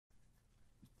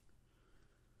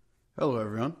Hello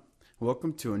everyone,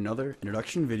 welcome to another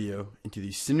introduction video into the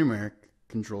SINUMERIK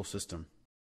control system.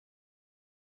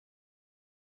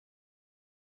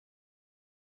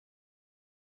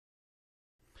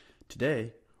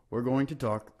 Today we're going to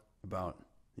talk about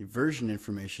the version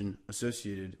information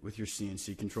associated with your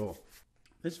CNC control.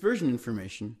 This version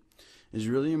information is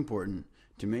really important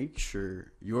to make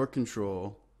sure your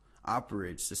control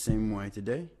operates the same way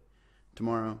today,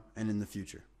 tomorrow, and in the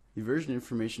future. The version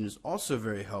information is also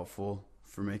very helpful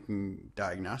for making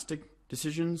diagnostic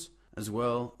decisions as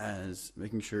well as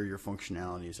making sure your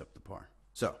functionality is up to par.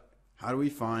 So, how do we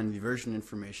find the version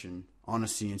information on a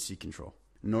CNC control?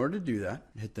 In order to do that,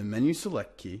 hit the menu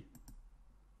select key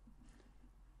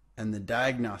and the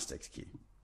diagnostics key.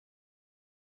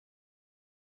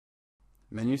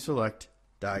 Menu select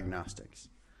diagnostics.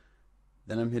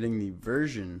 Then I'm hitting the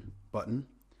version button,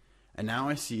 and now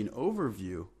I see an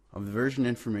overview of the version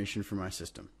information for my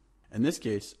system. In this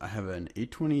case, I have an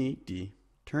 828D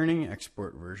turning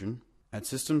export version at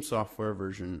System Software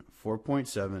version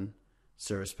 4.7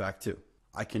 Service Pack 2.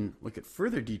 I can look at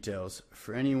further details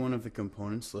for any one of the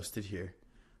components listed here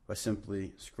by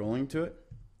simply scrolling to it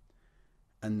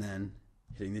and then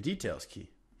hitting the details key.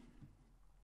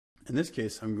 In this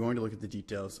case, I'm going to look at the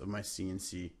details of my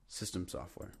CNC system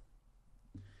software.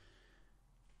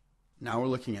 Now we're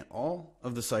looking at all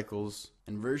of the cycles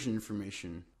and version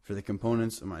information for the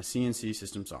components of my CNC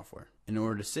system software. In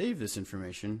order to save this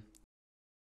information,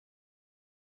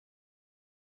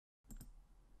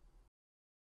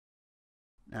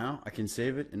 now I can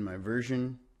save it in my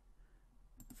version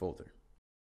folder.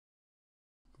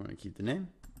 I'm going to keep the name.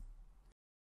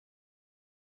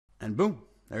 And boom,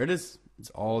 there it is. It's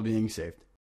all being saved.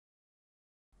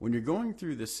 When you're going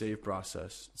through this save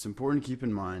process, it's important to keep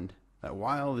in mind that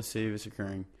while the save is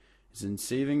occurring, is in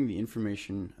saving the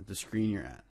information at the screen you're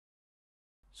at.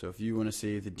 So if you want to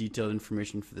save the detailed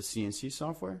information for the CNC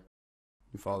software,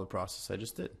 you follow the process I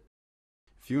just did.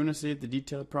 If you want to save the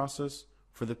detailed process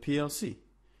for the PLC,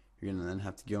 you're going to then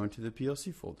have to go into the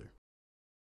PLC folder.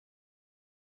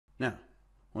 Now,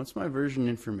 once my version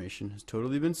information has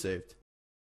totally been saved,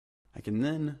 I can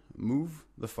then move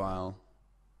the file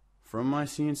from my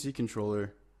CNC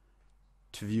controller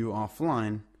to view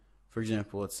offline. For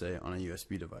example, let's say on a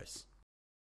USB device.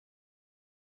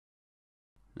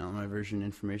 Now my version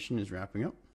information is wrapping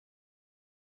up.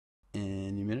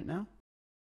 Any minute now.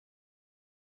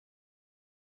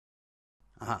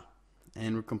 Aha,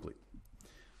 and we're complete.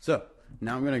 So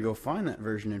now I'm going to go find that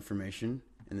version information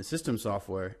in the system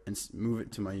software and move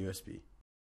it to my USB.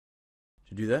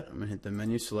 To do that, I'm going to hit the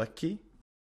menu select key,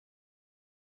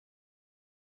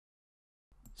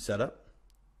 Setup,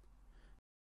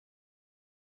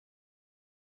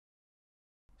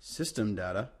 System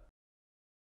Data,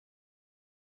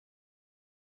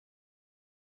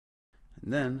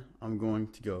 and then I'm going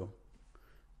to go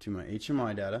to my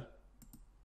HMI data,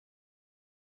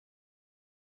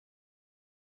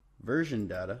 version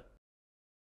data,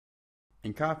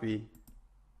 and copy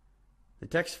the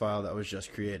text file that was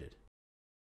just created.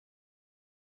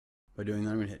 By doing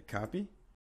that, I'm going to hit copy.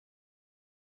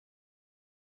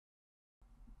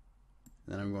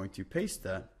 Then I'm going to paste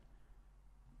that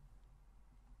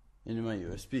into my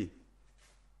USB.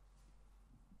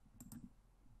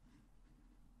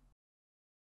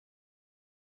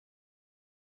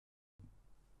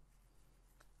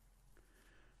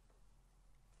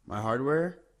 My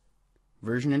hardware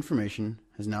version information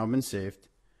has now been saved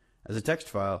as a text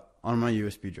file on my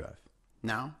USB drive.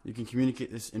 Now you can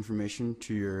communicate this information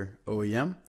to your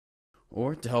OEM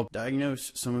or to help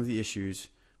diagnose some of the issues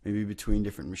maybe between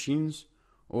different machines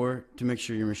or to make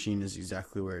sure your machine is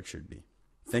exactly where it should be.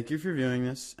 Thank you for viewing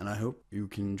this, and I hope you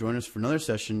can join us for another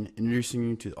session introducing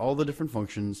you to all the different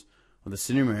functions of the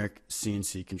SINUMERIK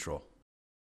CNC control.